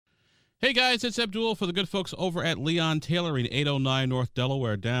Hey guys, it's Abdul for the good folks over at Leon Tailoring, 809 North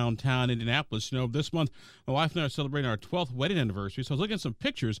Delaware, downtown Indianapolis. You know, this month, my wife and I are celebrating our 12th wedding anniversary, so I was looking at some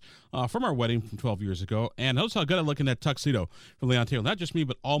pictures from our wedding from 12 years ago, and notice how good I look in that tuxedo from Leon Tailoring. Not just me,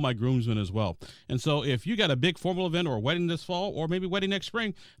 but all my groomsmen as well. And so if you got a big formal event or a wedding this fall, or maybe wedding next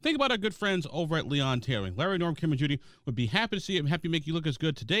spring, think about our good friends over at Leon Tailoring. Larry, Norm, Kim, and Judy would be happy to see you and happy to make you look as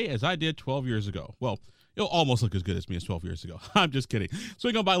good today as I did 12 years ago. Well, you'll almost look as good as me as 12 years ago. I'm just kidding.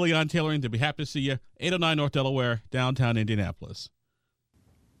 Swing on by Leon Tailoring. They'll be happy to see you. 809 North Delaware, downtown Indianapolis.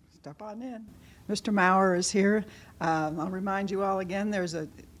 Step on in. Mr. Maurer is here. I'll remind you all again, there's a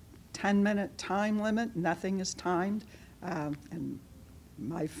 10-minute time limit. Nothing is timed. And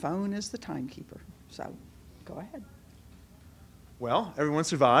my phone is the timekeeper. So go ahead. Well, everyone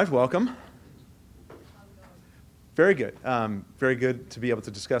survived. Welcome. Very good. Very good to be able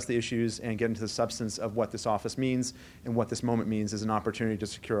to discuss the issues and get into the substance of what this office means and what this moment means as an opportunity to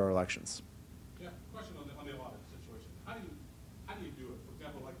secure our elections. Yeah, question on the audit situation. How do you do it? For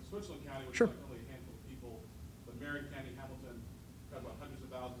example, like Switzerland County, which Sure. is like only a handful of people, but Marion County, Hamilton, got about hundreds of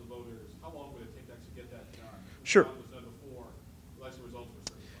thousands of voters. How long would it take to actually get that done? Sure. What was done before election results were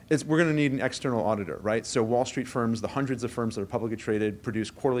certified? We're going to need an external auditor, right? So Wall Street firms, the hundreds of firms that are publicly traded, produce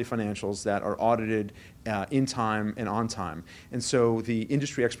quarterly financials that are audited in time and on time. And so the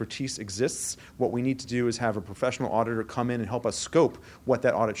industry expertise exists. What we need to do is have a professional auditor come in and help us scope what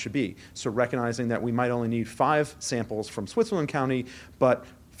that audit should be. So recognizing that we might only need 5 samples from Switzerland County, but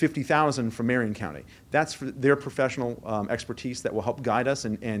 50,000 from Marion County. That's for their professional expertise that will help guide us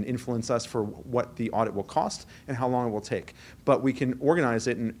and influence us for what the audit will cost and how long it will take. But we can organize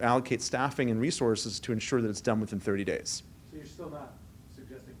it and allocate staffing and resources to ensure that it's done within 30 days. So you're still not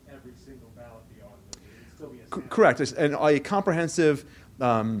suggesting every single ballot be audited? It would still be a sample? Correct. And a comprehensive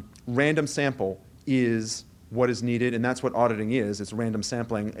random sample is what is needed, and that's what auditing is. It's random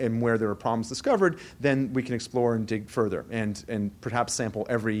sampling, and where there are problems discovered, then we can explore and dig further and perhaps sample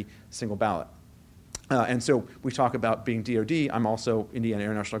every single ballot. And so we talk about being DOD. I'm also Indiana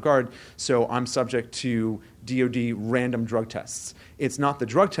Air National Guard, so I'm subject to DOD random drug tests. It's not the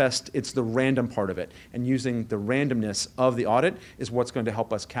drug test, it's the random part of it. And using the randomness of the audit is what's going to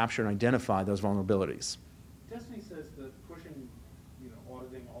help us capture and identify those vulnerabilities. Destiny says that pushing,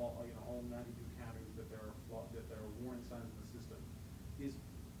 auditing all 92 counties, that there are warning signs in the system, is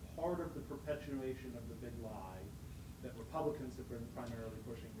part of the perpetuation of the big lie that Republicans have been primarily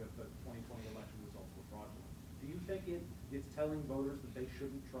pushing, that the 2020 election results were fraudulent. Do you think it's telling voters that they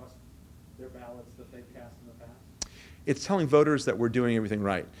shouldn't trust their ballots that they've cast in the past? It's telling voters that we're doing everything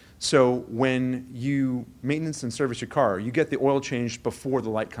right. So when you maintenance and service your car, you get the oil changed before the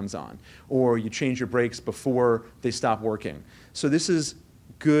light comes on, or you change your brakes before they stop working. So this is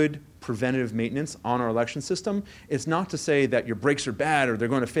good preventative maintenance on our election system. It's not to say that your brakes are bad or they're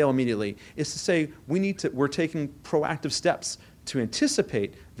going to fail immediately. It's to say we're taking proactive steps to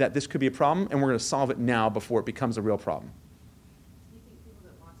anticipate that this could be a problem, and we're going to solve it now before it becomes a real problem. Do you think people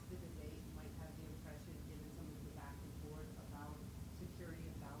that watch the debate might have the impression, given some of the back and forth about security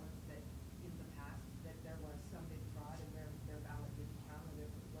of ballots, that in the past that there was some big fraud and their ballot didn't count and it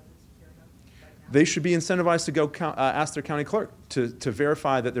wasn't secure enough right now? They should be incentivized to go ask their county clerk to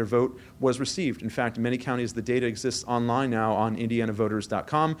verify that their vote was received. In fact, in many counties, the data exists online now on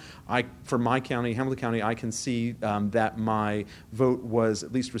indianavoters.com. For my county, Hamilton County, I can see that my vote was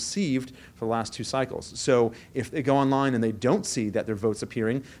at least received for the last 2 cycles. So if they go online and they don't see that their vote's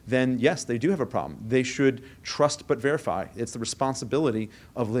appearing, then yes, they do have a problem. They should trust but verify. It's the responsibility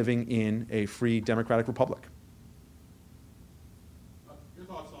of living in a free democratic republic. Your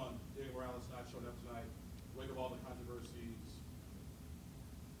thoughts on David Morales not showing up tonight, wake of all the controversies,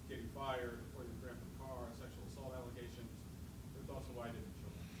 getting fired, before he ran from the car, sexual assault allegations. Your thoughts on why he didn't show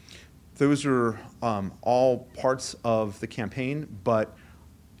up? Those are all parts of the campaign, but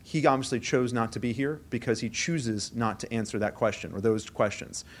he obviously chose not to be here because he chooses not to answer that question or those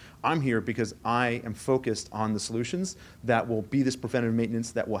questions. I'm here because I am focused on the solutions that will be this preventative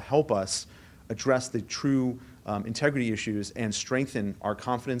maintenance that will help us address the true integrity issues and strengthen our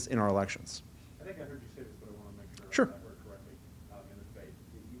confidence in our elections. I think I heard you say this, but I want to make sure Sure. I heard correctly in the debate.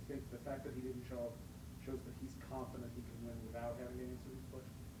 Do you think the fact that he didn't show up shows that he's confident he can win without having to answer these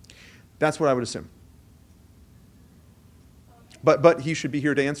questions? That's what I would assume. But he should be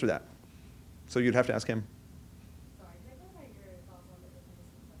here to answer that. So you'd have to ask him. Sorry, can I go by your thoughts on the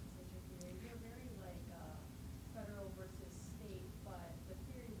definitions of legislature theory? You're very federal versus state, but the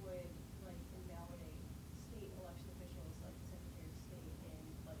theory would invalidate state election officials like the Secretary of State and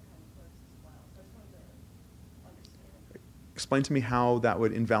county clerks as well. So I just wanted to understand. Explain to me how that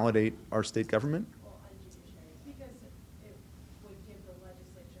would invalidate our state government. Well, on judiciary, because it would give the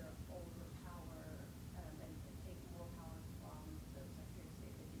legislature only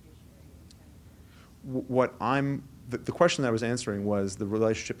the question that I was answering was the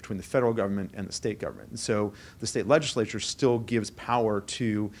relationship between the federal government and the state government. And so the state legislature still gives power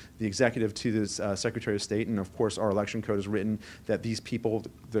to the executive, to the Secretary of State, and of course our election code is written that these people,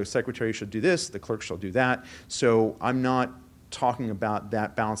 the secretary should do this, the clerk shall do that. So I'm not talking about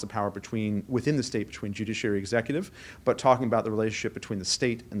that balance of power within the state between judiciary and executive, but talking about the relationship between the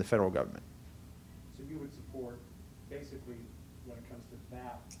state and the federal government. So you would support, basically, when it comes to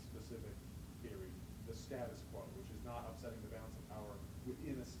that specific theory, the status quo, which is not upsetting the balance of power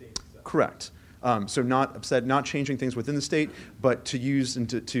within a state itself. Correct. So not changing things within the state, but to use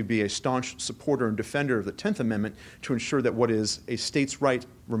and to be a staunch supporter and defender of the 10th Amendment to ensure that what is a state's right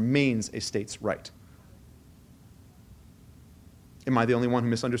remains a state's right. Am I the only one who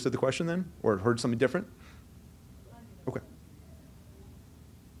misunderstood the question then, or heard something different? Okay.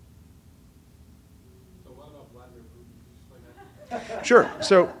 So what about Vladimir Putin? Can you explain that? Sure.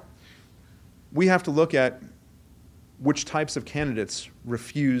 So we have to look at which types of candidates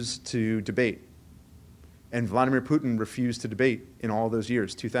refuse to debate. And Vladimir Putin refused to debate in all those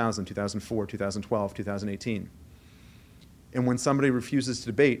years, 2000, 2004, 2012, 2018. And when somebody refuses to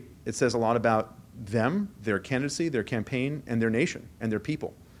debate, it says a lot about them, their candidacy, their campaign, and their nation, and their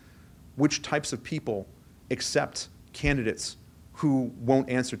people. Which types of people accept candidates who won't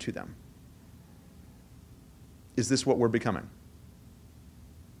answer to them? Is this what we're becoming?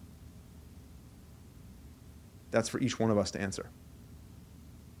 That's for each one of us to answer.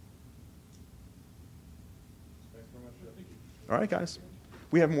 Thanks very much. Thank you. All right, guys.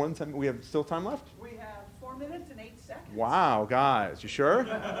 We have more than 10. We have still time left? We have 4 minutes and 8 seconds. Wow, guys. You sure?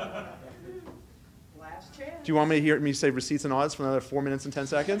 Last chance. Do you want me to hear me say receipts and audits for another 4 minutes and 10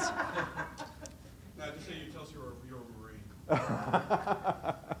 seconds? No, just say you tell us you're a Marine.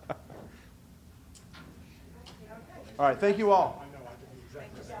 All right, thank you all.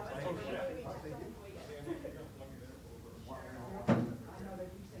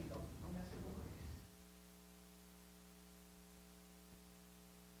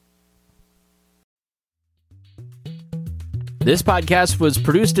 This podcast was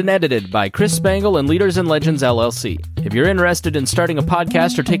produced and edited by Chris Spangle and Leaders and Legends, LLC. If you're interested in starting a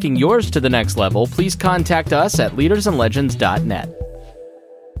podcast or taking yours to the next level, please contact us at leadersandlegends.net.